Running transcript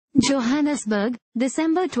Johannesburg,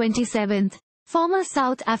 December 27. Former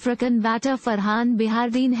South African batter Farhaan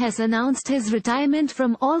Behardien has announced his retirement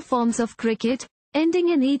from all forms of cricket,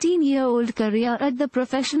 ending an 18-year-old career at the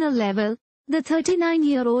professional level. The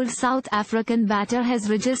 39-year-old South African batter has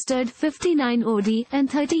registered 59 OD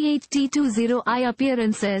and 38 T20I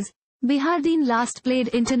appearances. Behardien last played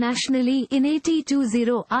internationally in a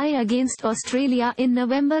T20I against Australia in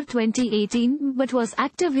November 2018 but was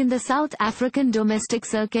active in the South African domestic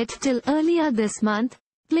circuit till earlier this month,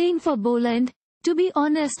 playing for Boland. To be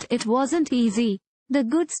honest, it wasn't easy. The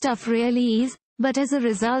good stuff really is, but as a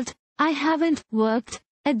result, I haven't worked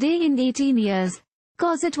a day in 18 years.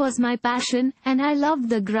 Cause it was my passion, and I loved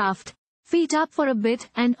the graft. Feet up for a bit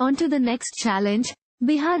and on to the next challenge,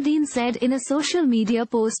 Behardien said in a social media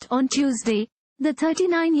post on Tuesday. The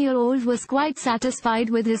 39-year-old was quite satisfied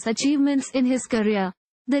with his achievements in his career.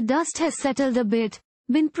 The dust has settled a bit.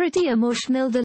 Been pretty emotional the